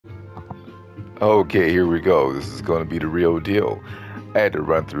Okay, here we go. This is going to be the real deal. I had to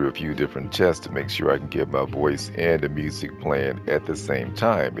run through a few different tests to make sure I can get my voice and the music playing at the same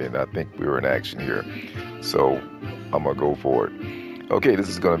time, and I think we're in action here. So I'm gonna go for it. Okay, this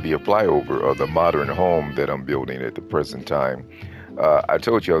is going to be a flyover of the modern home that I'm building at the present time. I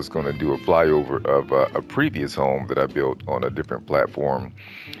told you I was going to do a flyover of a previous home that I built on a different platform.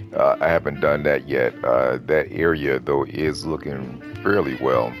 I haven't done that yet. That area, though, is looking fairly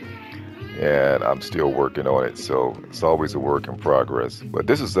well, and I'm still working on it. So it's always a work in progress. But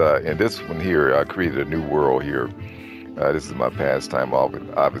this is, in this one here, I created a new world here. This is my pastime,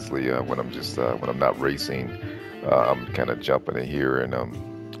 obviously, when I'm not racing. I'm kind of jumping in here and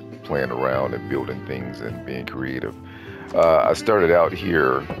playing around and building things and being creative. I started out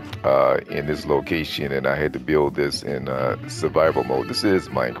here in this location, and I had to build this in survival mode. This is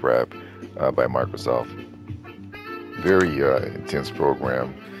Minecraft by Microsoft. Very intense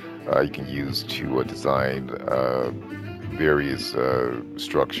program you can use to design various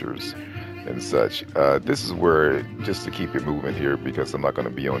structures and such. This is where, just to keep it moving here, because I'm not going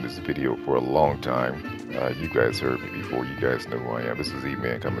to be on this video for a long time. You guys heard me before. You guys know who I am. This is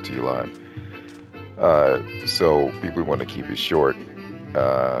E-Man coming to you live. So people want to keep it short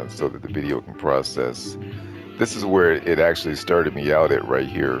so that the video can process. This is where it actually started me out at right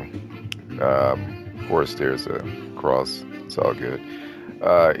here. Of course, there's a cross. It's all good.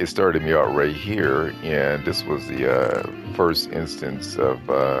 It started me out right here, and this was the first instance of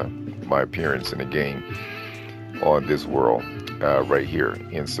my appearance in the game on this world right here.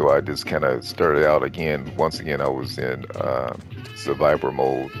 And so I just kind of started out again. Once again, I was in survivor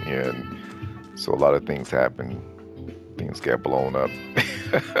mode, and so a lot of things happened. Things got blown up.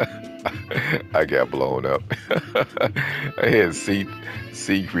 I got blown up. I had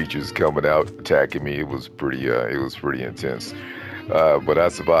sea creatures coming out attacking me. It was pretty intense. But I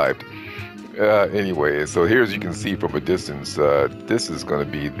survived. Anyway, so here, as you can see from a distance, this is going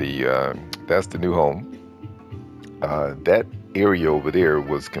to be that's the new home. That area over there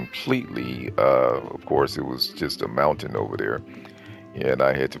was completely, of course, it was just a mountain over there. And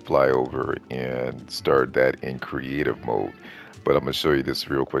I had to fly over and start that in creative mode. But I'm going to show you this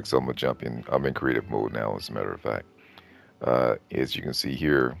real quick. So I'm going to jump in. I'm in creative mode now, as a matter of fact. As you can see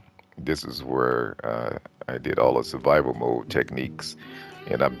here, this is where I did all the survival mode techniques.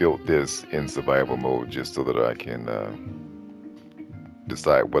 And I built this in survival mode just so that I can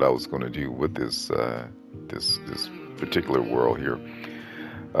decide what I was going to do with this particular world here,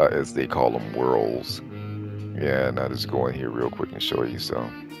 as they call them, worlds. And I'll just go in here real quick and show you so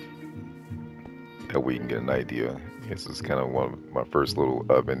that we can get an idea. This is kind of one of my first little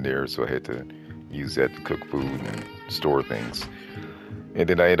oven there, so I had to use that to cook food and store things. And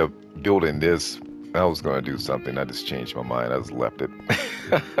then I ended up building this. I was going to do something. I just changed my mind. I just left it.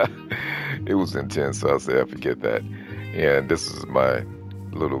 It was intense, so I said, I forget that. And this is my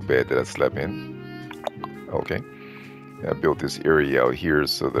little bed that I slept in. Okay. I built this area out here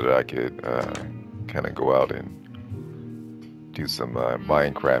so that I could kind of go out and do some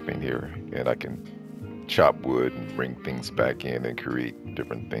Minecrafting here, and I can chop wood and bring things back in and create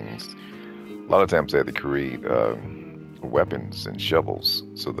different things. A lot of times I had to create weapons and shovels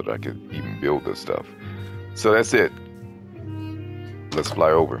so that I could even build this stuff. So that's it. Let's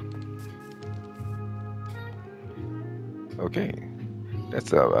fly over. Okay,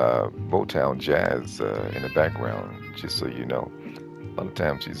 that's a Motown jazz in the background, just so you know. A lot of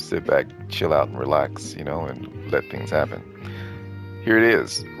times you sit back, chill out, and relax, and let things happen. Here it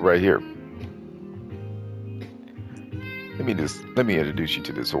is, right here. Let me introduce you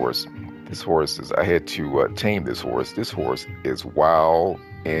to this horse. This horse is, I had to tame this horse. This horse is wild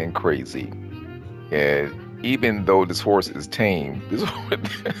and crazy. And even though this horse is tame,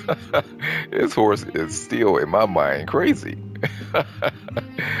 this horse is still, in my mind, crazy. I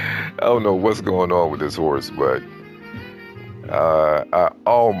don't know what's going on with this horse, but I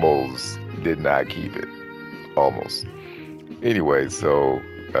almost did not keep it. Almost. Anyway, so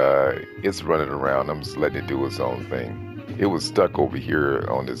it's running around. I'm just letting it do its own thing. It was stuck over here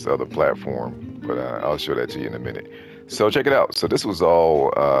on this other platform, but I'll show that to you in a minute. So check it out. So this was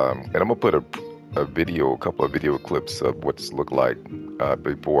all, and I'm gonna put a couple of video clips of what this looked like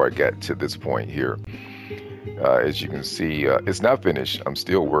before I got to this point here. As you can see, it's not finished. I'm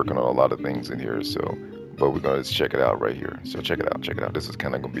still working on a lot of things in here, so, but we're gonna just check it out right here. So check it out, check it out. This is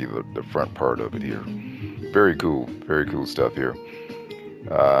kind of gonna be the front part of it here. Very cool stuff here.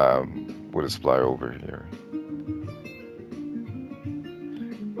 We'll just fly over here.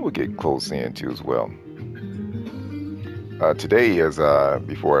 We'll get close in too as well. Today, as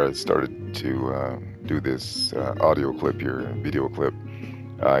before I started to do this audio clip here, video clip,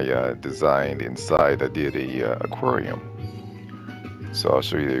 I designed inside. I did a aquarium. So I'll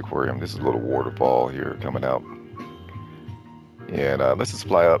show you the aquarium. This is a little waterfall here coming out. And let's just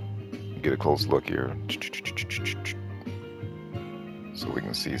fly up, get a close look here, so we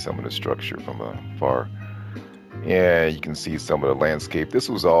can see some of the structure from afar. And you can see some of the landscape. This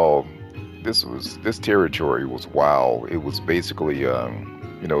territory was wild. It was basically, you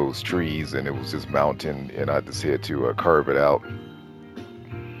know, it was trees and it was just mountain, and I just had to carve it out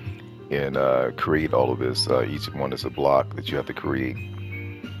and create all of this. Each one is a block that you have to create,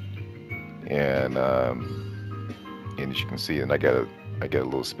 and as you can see, and I got a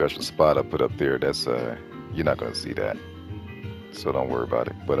little special spot I put up there. That's you're not gonna see that, so don't worry about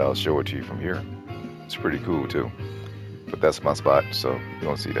it. But I'll show it to you from here. It's pretty cool too. But that's my spot, so you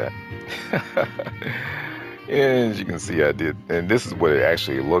don't see that. And as you can see, I did, and this is what it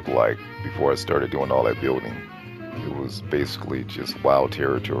actually looked like before I started doing all that building. It was basically just wild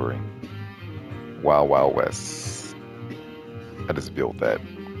territory, wild, wild west. I just built that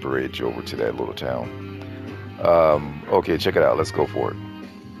bridge over to that little town. Okay, check it out. Let's go for it.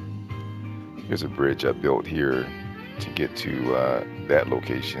 Here's a bridge I built here to get to that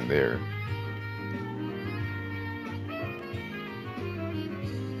location there.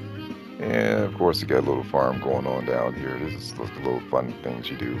 And of course, you got a little farm going on down here. This is the little fun things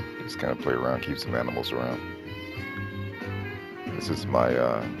you do. Just kind of play around, keep some animals around. This is my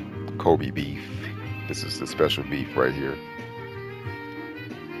Kobe beef. This is the special beef right here.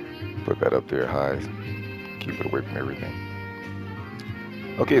 Put that up there high. Keep it away from everything.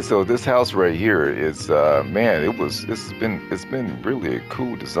 Okay, so this house right here is man, it's been really a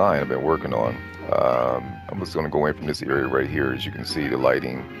cool design I've been working on. I'm just gonna go in from this area right here. As you can see, the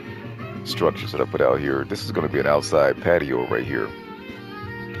lighting structures that I put out here. This is gonna be an outside patio right here.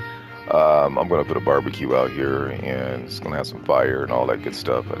 I'm gonna put a barbecue out here, and it's gonna have some fire and all that good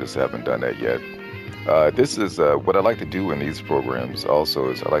stuff. I just haven't done that yet. This is what I like to do in these programs also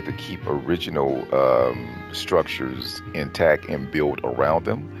is I like to keep original structures intact and build around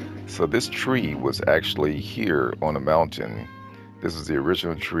them. So this tree was actually here on a mountain. This is the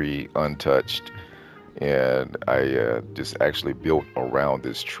original tree, untouched, and I just actually built around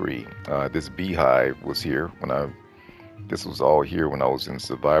this tree. This beehive was here this was all here when I was in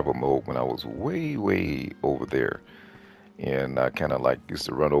survival mode, when I was way, way over there. And I kind of like used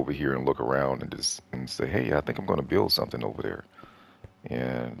to run over here and look around and say, hey, I think I'm going to build something over there.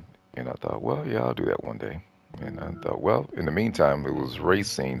 And I thought, well, yeah, I'll do that one day. And I thought, well, in the meantime, it was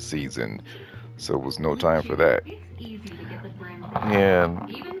racing season, so it was no time for that. And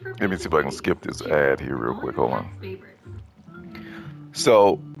let me see if I can skip this ad here real quick. Hold on.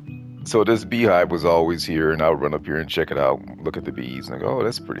 So this beehive was always here, and I would run up here and check it out, look at the bees, and I go, oh,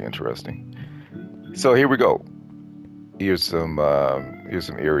 that's pretty interesting. So here we go. Here's some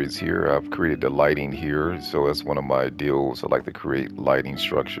areas here. I've created the lighting here, so that's one of my deals. I like to create lighting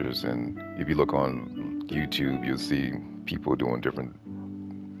structures, and if you look on YouTube, you'll see people doing different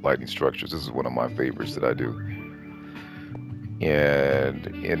lighting structures. This is one of my favorites that I do.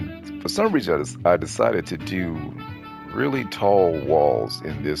 And for some reason, I decided to do really tall walls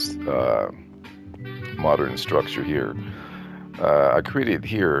in this modern structure here. I created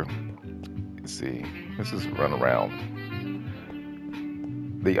here. Let's see. This is run around.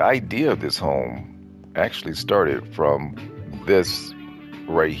 The idea of this home actually started from this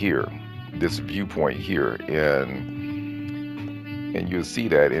right here, this viewpoint here, and you'll see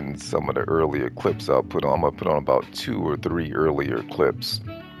that in some of the earlier clips I'll put on. I'm gonna put on about 2 or 3 earlier clips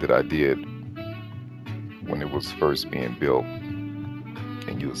that I did when it was first being built,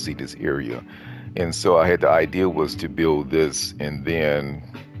 and you'll see this area. And so I had the idea was to build this and then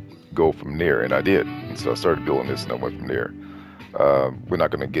go from there, and I did. And so I started building this and I went from there. We're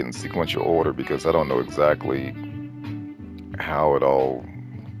not going to get in sequential order because I don't know exactly how it all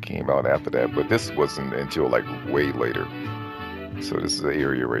came out after that, but this wasn't until like way later. So this is the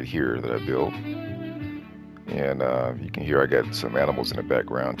area right here that I built, and you can hear I got some animals in the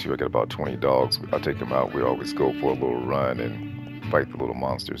background too. I got about 20 dogs. I'll take them out. We always go for a little run and fight the little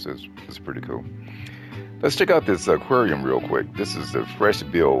monsters. It's pretty cool. Let's check out this aquarium real quick. This is the fresh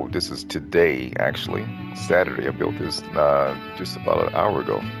build. This is today, actually, Saturday. I built this just about an hour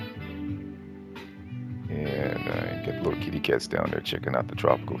ago. And get little kitty cats down there checking out the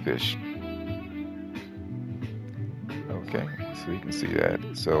tropical fish. Okay, so you can see that.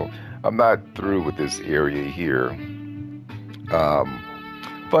 So I'm not through with this area here.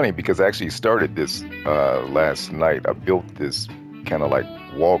 Funny because I actually started this last night. I built this kind of like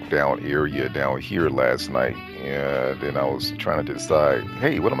walk down area down here last night, and then I was trying to decide,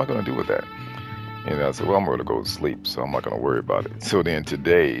 hey, what am I going to do with that? And I said, well, I'm going to go to sleep, so I'm not going to worry about it. So then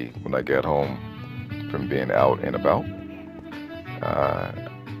today, when I got home from being out and about, uh,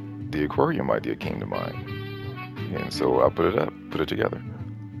 the aquarium idea came to mind. And so I put it together.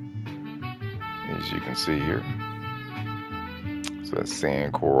 As you can see here, so that's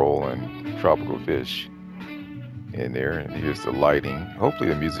sand, coral, and tropical fish in there. And here's the lighting. Hopefully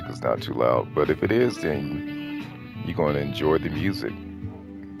the music is not too loud, but if it is, then you're going to enjoy the music.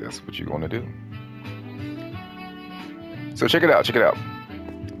 That's what you're going to do. So check it out, check it out.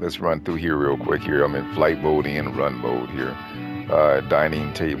 Let's run through here real quick. Here I'm in flight mode and run mode here.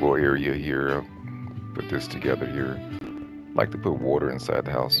 Dining table area here. Put this together here. Like to put water inside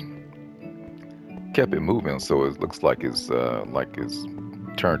the house. Kept it moving so it looks like it's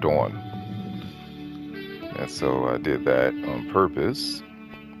turned on. And so I did that on purpose.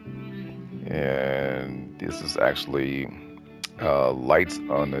 And this is actually lights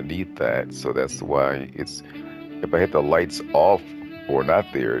underneath that, so that's why it's, if I had the lights off or not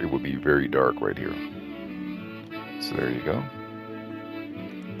there, it would be very dark right here. So there you go.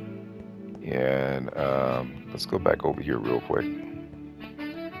 And let's go back over here real quick.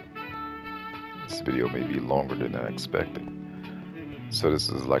 This video may be longer than I expected. So this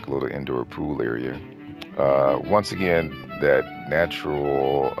is like a little indoor pool area. Once again, that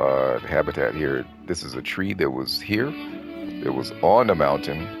natural habitat here, this is a tree that was here. It was on the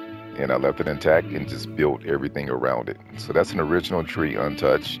mountain, and I left it intact and just built everything around it. So that's an original tree,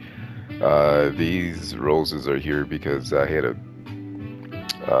 untouched. These roses are here because I had a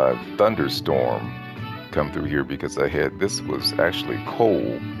thunderstorm come through here because this was actually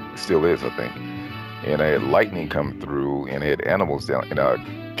cold, still is, I think. And I had lightning come through and I had animals down, and a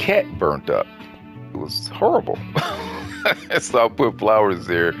cat burnt up. It was horrible. So I put flowers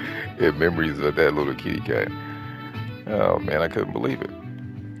there in memories of that little kitty cat. Oh man, I couldn't believe it.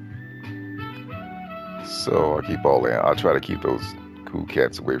 So I keep all that. I'll try to keep those cool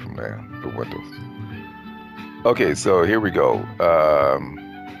cats away from the windows. Okay, so here we go.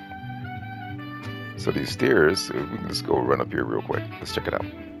 So these stairs, we can just go run up here real quick. Let's check it out.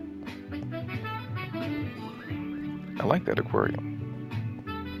 I like that aquarium.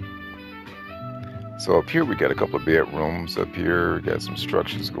 So up here we got a couple of bedrooms up here. We got some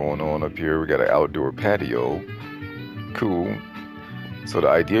structures going on up here. We got an outdoor patio. Cool. So the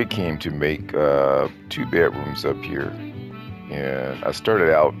idea came to make 2 bedrooms up here. And I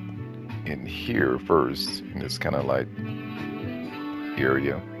started out in here first, in this kind of like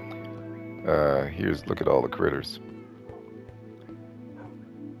area. Look at all the critters.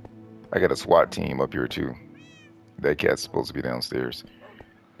 I got a SWAT team up here too. That cat's supposed to be downstairs.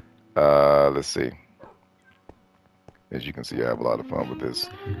 Let's see. As you can see, I have a lot of fun with this.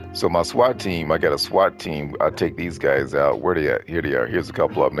 So my SWAT team, I got a SWAT team. I take these guys out. Where they at? Here they are. Here's a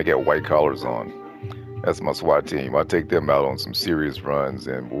couple of them. They got white collars on. That's my SWAT team. I take them out on some serious runs,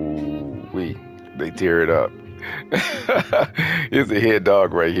 and ooh-wee, they tear it up. Here's the head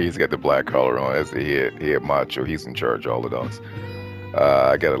dog right here. He's got the black collar on. That's the head macho. He's in charge of all the dogs.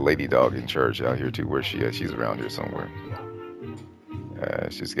 I got a lady dog in charge out here too. Where's she at? She's around here somewhere.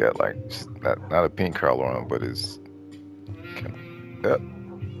 She's got like, not a pink collar on, but it's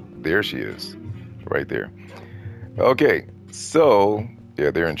there she is, right there. Okay, so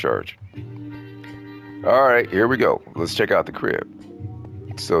yeah, they're in charge. All right, here we go. Let's check out the crib.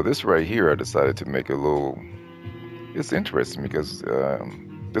 So this right here, I decided to make a little. It's interesting because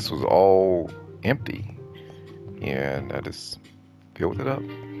this was all empty, and I just built it up,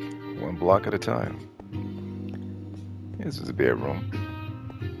 one block at a time. This is a bedroom.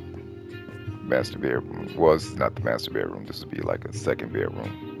 Master bedroom. Well, it's not the master bedroom. This would be like a second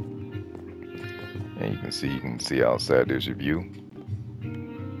bedroom. And you can see outside. There's your view.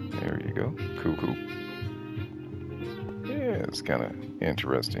 There you go. Cool. Yeah, it's kind of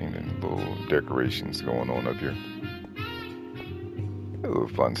interesting, and little decorations going on up here. A little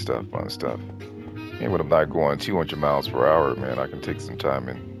fun stuff. And when I'm not going 200 miles per hour, man, I can take some time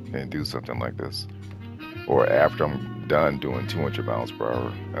and do something like this. Or after I'm done doing 200 miles per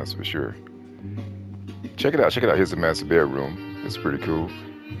hour, that's for sure. Check it out. Here's the master bedroom. It's pretty cool.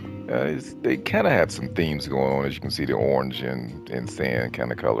 They kind of have some themes going on. As you can see, the orange and sand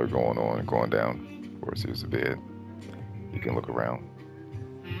kind of color going on and going down. Of course, here's the bed. You can look around.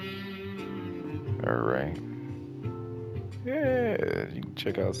 All right. Yeah, you can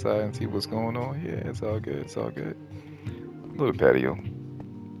check outside and see what's going on. Yeah, it's all good. Little patio.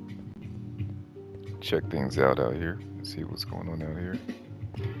 Check things out here. See what's going on out here.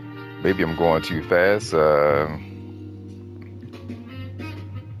 Maybe I'm going too fast.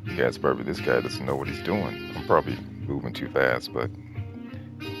 That's perfect. This guy doesn't know what he's doing. I'm probably moving too fast, but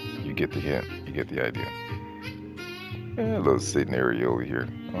you get the hint. You get the idea. Yeah, a little sitting area over here.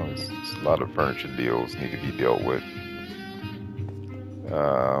 Oh, there's a lot of furniture deals need to be dealt with.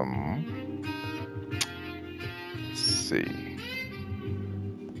 Let's see.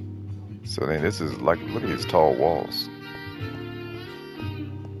 So then this is like, look at these tall walls.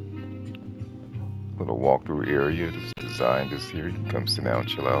 Little walkthrough area. Just designed this here. You can come sit down,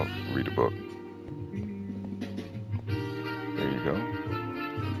 chill out, read a book. There you go.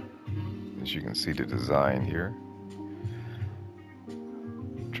 As you can see the design here.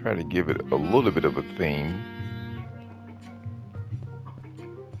 Try to give it a little bit of a theme.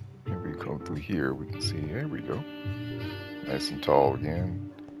 If we come through here, we can see, there we go. Nice and tall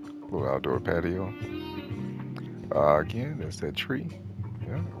again. Little outdoor patio. Again, there's that tree.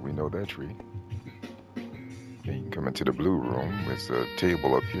 Yeah, we know that tree. Yeah, you can come into the blue room. There's a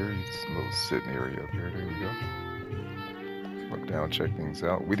table up here. It's a little sitting area up here. There we go. Look down, check things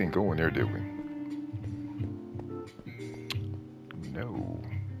out. We didn't go in there, did we? No.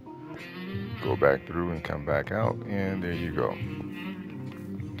 Go back through and come back out, and there you go.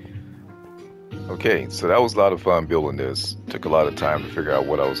 Okay, so that was a lot of fun building this. Took a lot of time to figure out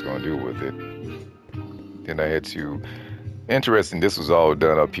what I was going to do with it. Then I had to, interesting, this was all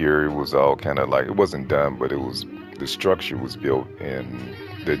done up here. It was all kind of like, it wasn't done, but it was, the structure was built, and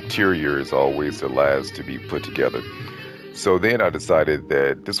the interior is always the last to be put together. So then I decided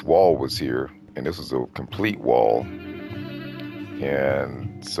that this wall was here, and this was a complete wall.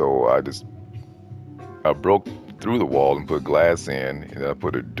 And so I broke through the wall and put glass in, and I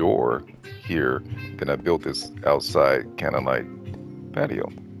put a door here. Then I built this outside kind of like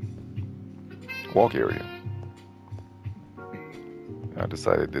patio, walk area. I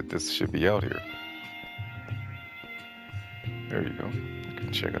decided that this should be out here. There you go. You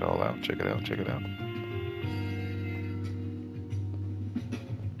can check it all out. Check it out. Check it out.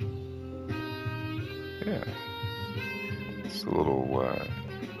 Yeah. It's a little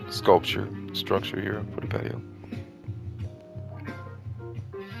structure here for the patio.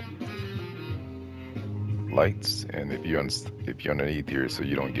 Lights, and if you're underneath here, so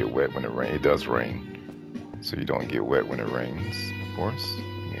you don't get wet when it rains. It does rain, so you don't get wet when it rains. Of course,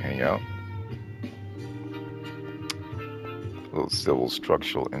 you hang out. A little civil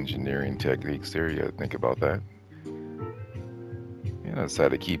structural engineering techniques there. You got to think about that. And I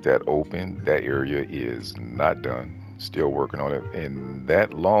decided to keep that open. That area is not done. Still working on it. And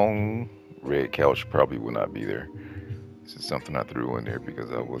that long red couch probably will not be there. This is something I threw in there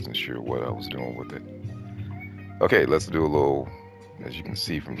because I wasn't sure what I was doing with it. Okay, let's do a little, as you can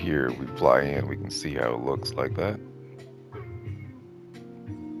see from here, we fly in, we can see how it looks like that.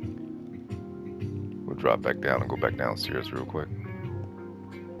 We'll drop back down and go back downstairs real quick.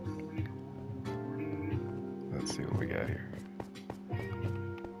 Let's see what we got here.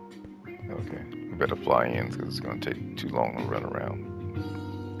 Okay, we better fly in because it's going to take too long to run around.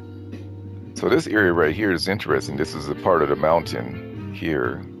 So this area right here is interesting. This is a part of the mountain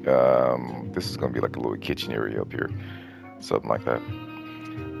here. This is going to be like a little kitchen area up here, something like that.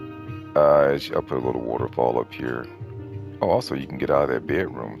 I'll put a little waterfall up here. Oh, also you can get out of that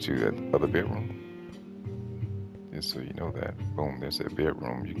bedroom too, that other bedroom. Just so you know that. Boom, there's that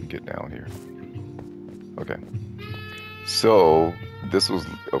bedroom. You can get down here. Okay. So this was,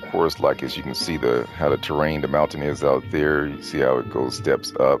 of course, like as you can see how the terrain, the mountain is out there. You see how it goes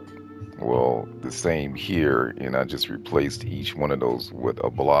steps up. Well, the same here, and I just replaced each one of those with a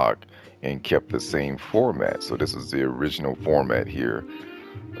block and kept the same format. So this is the original format here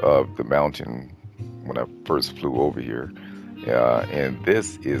of the mountain when I first flew over here. And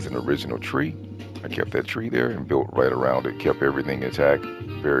this is an original tree. I kept that tree there and built right around it, kept everything intact,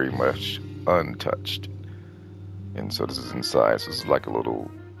 very much untouched. And so this is inside. So this is like a little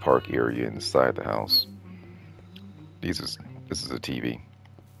park area inside the house. This is a TV.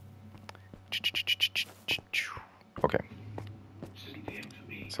 Okay.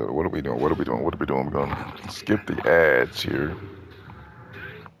 So what are we doing? We're going to skip the ads here.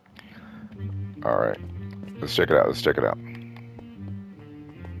 All right. Let's check it out.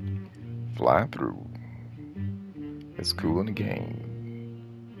 Fly through. It's cool in the game.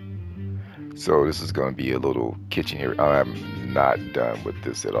 So this is going to be a little kitchen area. I'm not done with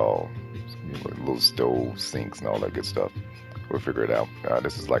this at all. It's gonna be a little stove, sinks, and all that good stuff. We'll figure it out.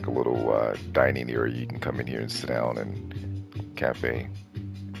 This is like a little dining area. You can come in here and sit down and cafe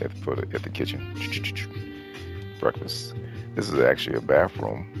at the kitchen. Breakfast. This is actually a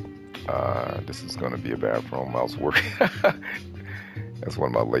bathroom. This is going to be a bathroom. I was working. That's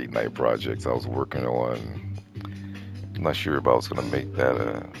one of my late night projects I was working on. I'm not sure if I was going to make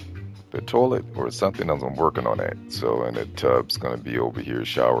that the toilet or something. I'm working on that. So, and the tub's gonna be over here,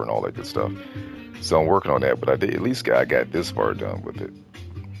 shower and all that good stuff. So I'm working on that, but I did at least I got this far done with it.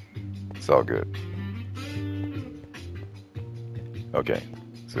 It's all good. Okay.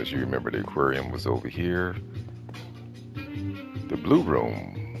 So as you remember, the aquarium was over here. The blue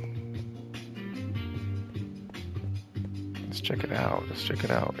room. Let's check it out. Let's check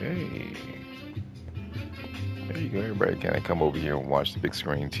it out. Hey. There you go. Everybody can come over here and watch the big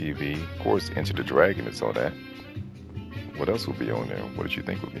screen TV. Of course, Enter the Dragon is on that. What else will be on there? What did you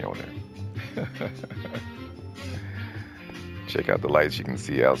think would be on there? Check out the lights you can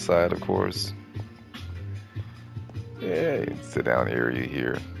see outside, of course. Yeah, sit down area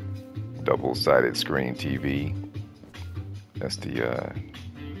here. Double-sided screen TV. That's the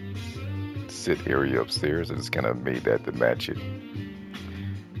sit area upstairs. I just kind of made that to match it.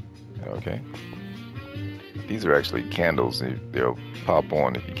 Okay. These are actually candles. They'll pop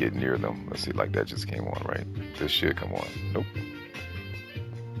on if you get near them. Let's see, like that just came on, right? This should come on. Nope.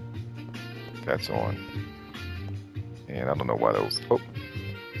 That's on. And I don't know why those... Oh,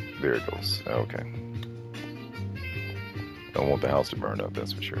 there it goes. Okay. Don't want the house to burn up,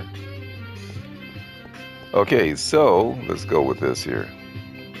 that's for sure. Okay, so let's go with this here.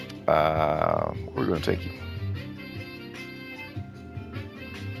 We're going to take you.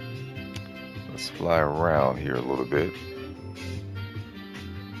 Let's fly around here a little bit.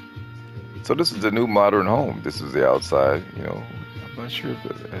 So this is the new modern home. This is the outside, you know. I'm not sure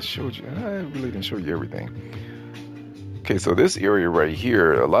if I showed you. I really didn't show you everything. Okay, so this area right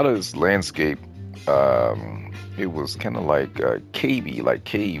here, a lot of this landscape, it was kind of like cavey, like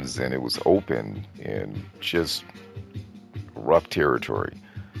caves, and it was open and just rough territory.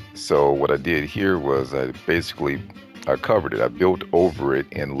 So what I did here was I covered it. I built over it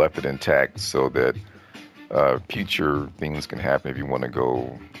and left it intact so that future things can happen. If you want to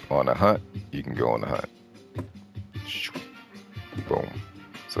go on a hunt, you can go on a hunt. Boom.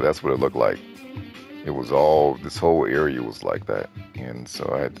 So that's what it looked like. It was all, this whole area was like that. And so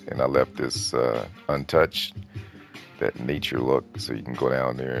I left this untouched, that nature look, so you can go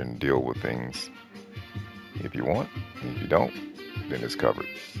down there and deal with things if you want. And if you don't, then it's covered.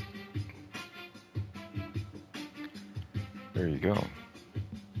 There you go.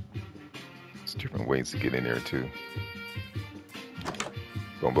 There's different ways to get in there too.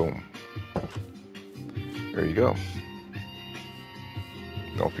 Boom, boom. There you go.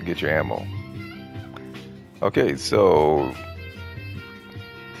 Don't forget your ammo. Okay, so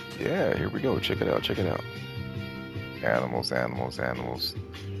yeah, here we go. Check it out. Check it out. Animals, animals, animals.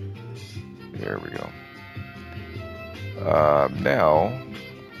 There we go. Now,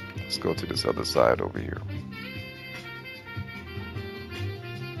 let's go to this other side over here.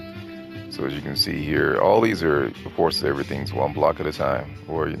 So as you can see here, all these are, of course, everything's one block at a time,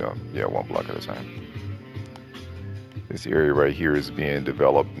 or, you know, yeah, one block at a time. This area right here is being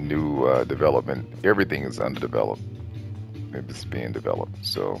developed, new development. Everything is underdeveloped. It's being developed.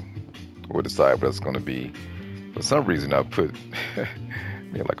 So we'll decide what it's going to be. For some reason, I put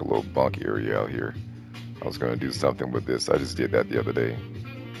made like a little bunk area out here. I was going to do something with this. I just did that the other day.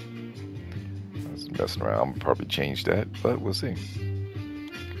 I was messing around. I'm going to probably change that, but we'll see.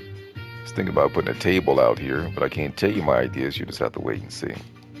 I was thinking about putting a table out here, but I can't tell you my ideas. You just have to wait and see.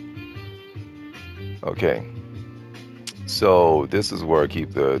 Okay. So this is where I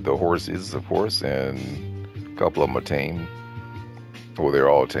keep the horses, of course, and a couple of them are tame. Well, they're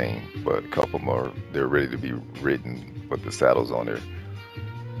all tame, but a couple of them they're ready to be ridden with the saddles on there.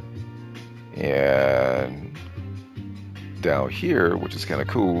 And down here, which is kind of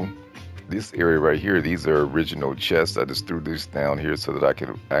cool, this area right here, these are original chests. I just threw this down here so that I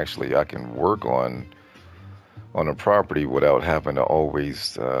can work on a property without having to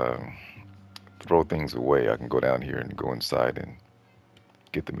always throw things away. I can go down here and go inside and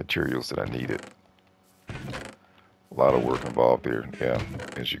get the materials that I needed. A lot of work involved there, yeah,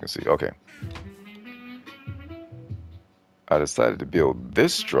 as you can see. Okay. I decided to build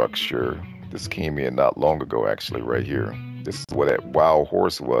this structure. This came in not long ago, actually, right here. This is where that wild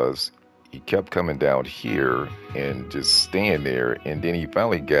horse was. He kept coming down here and just staying there, and then he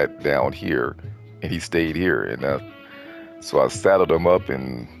finally got down here, and he stayed here. And so I saddled him up,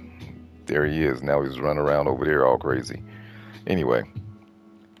 and there he is. Now he's running around over there all crazy. Anyway,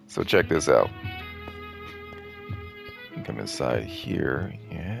 so check this out. Come inside here,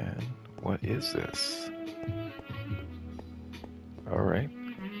 and what is this? All right,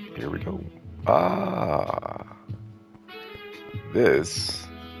 here we go. This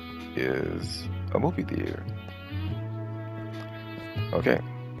is a movie theater. Okay,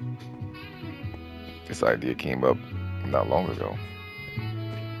 this idea came up not long ago.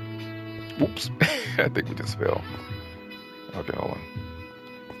 Oops. I think we just fell. Okay, hold on.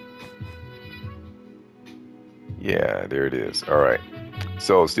 Yeah, there it is. All right.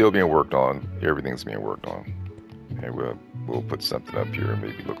 So still being worked on. Everything's being worked on. And we'll put something up here and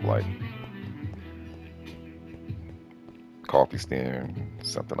maybe look like coffee stand,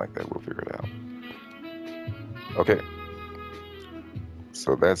 something like that. We'll figure it out. Okay.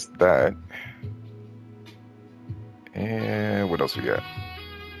 So that's that. And what else we got?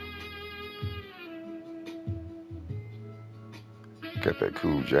 Got that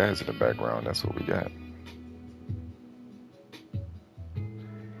cool jazz in the background. That's what we got.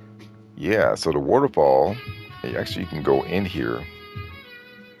 Yeah, so the waterfall, actually you can go in here.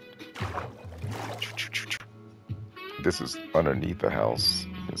 This is underneath the house.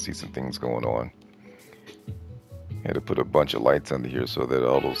 You can see some things going on. Had to put a bunch of lights under here so that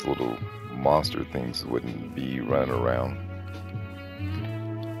all those little monster things wouldn't be running around.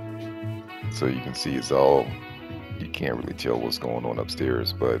 So you can see it's all, you can't really tell what's going on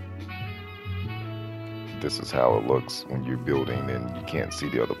upstairs, but this is how it looks when you're building and you can't see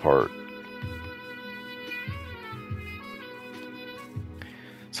the other part.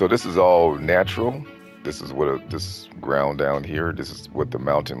 So this is all natural. This is what this ground down here. This is what the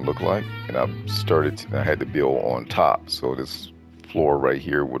mountain looked like, and I had to build on top. So this floor right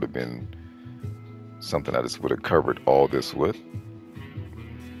here would have been something I just would have covered all this with.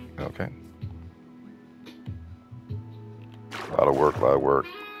 Okay. A lot of work, a lot of work.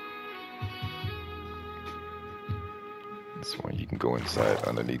 This one you can go inside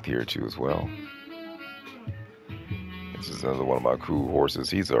underneath here too as well. This is another one of my cool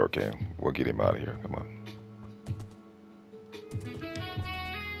horses. He's okay. We'll get him out of here. Come on.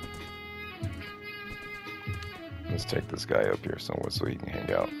 Let's take this guy up here somewhere so he can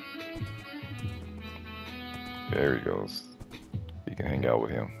hang out. There he goes. You can hang out with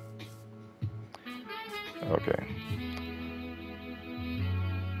him. Okay.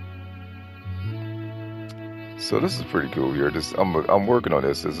 So this is pretty cool here. I'm working on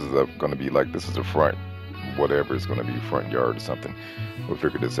this. This is going to be like, this is the front, whatever it's going to be, front yard or something. We'll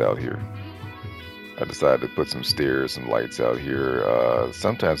figure this out here. I decided to put some stairs, some lights out here.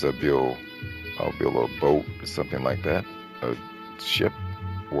 Sometimes I'll build a boat or something like that, a ship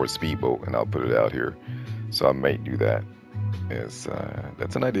or a speedboat, and I'll put it out here. So I might do that. That's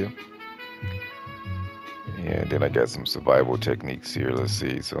an idea. And then I got some survival techniques here. Let's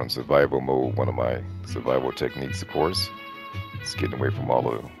see. So in survival mode, one of my survival techniques, of course, is getting away from all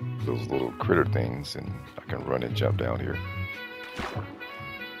of those little critter things, and I can run and jump down here.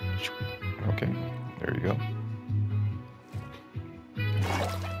 Okay, there you go.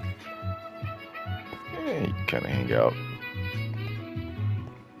 Yeah, you can kind of hang out.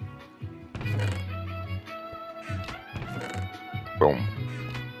 Boom.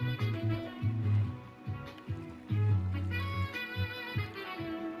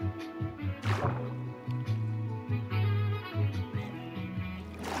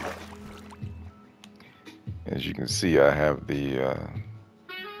 As you can see, I have the,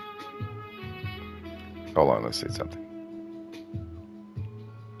 hold on, let's say something.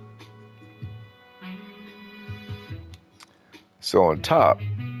 So on top,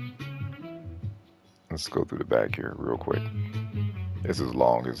 let's go through the back here real quick. This is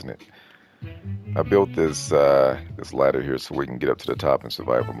long, isn't it? I built this ladder here so we can get up to the top in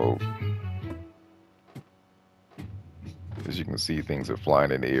survival mode. As you can see, things are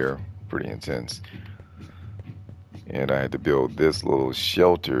flying in the air, pretty intense. And I had to build this little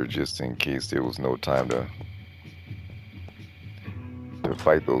shelter just in case there was no time to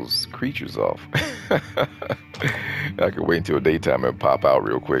fight those creatures off. I could wait until daytime and pop out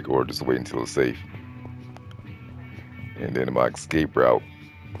real quick, or just wait until it's safe. And then my escape route,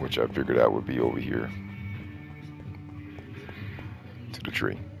 which I figured out would be over here to the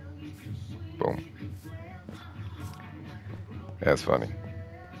tree. Boom. That's funny.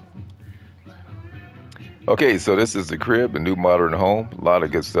 Okay, so this is the crib, a new modern home. A lot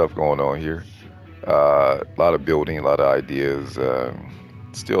of good stuff going on here. A lot of building, a lot of ideas.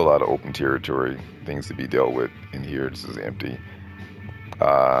 Still a lot of open territory, things to be dealt with in here. This is empty.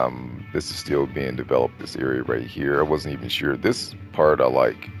 This is still being developed, this area right here. I wasn't even sure. This part I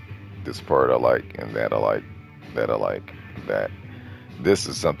like. This part I like, and that I like. That I like. That. This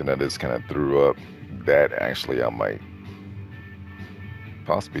is something that just kind of threw up. That actually I might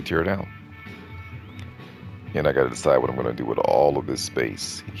possibly tear down. And I got to decide what I'm going to do with all of this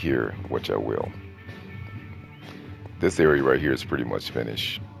space here, which I will. This area right here is pretty much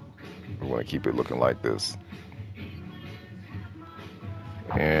finished. We want to keep it looking like this.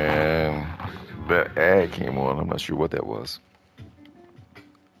 And that ad came on. I'm not sure what that was.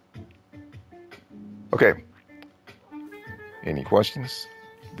 Okay, any questions?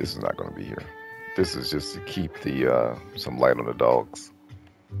 This is not going to be here. This is just to keep the some light on the dogs.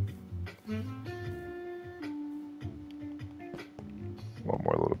 One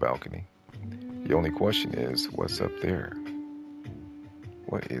more little balcony. The only question is, what's up there?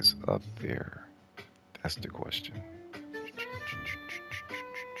 What is up there? That's the question.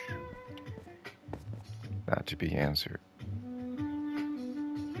 Not to be answered.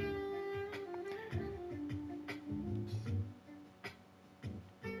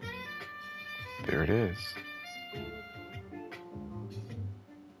 There it is.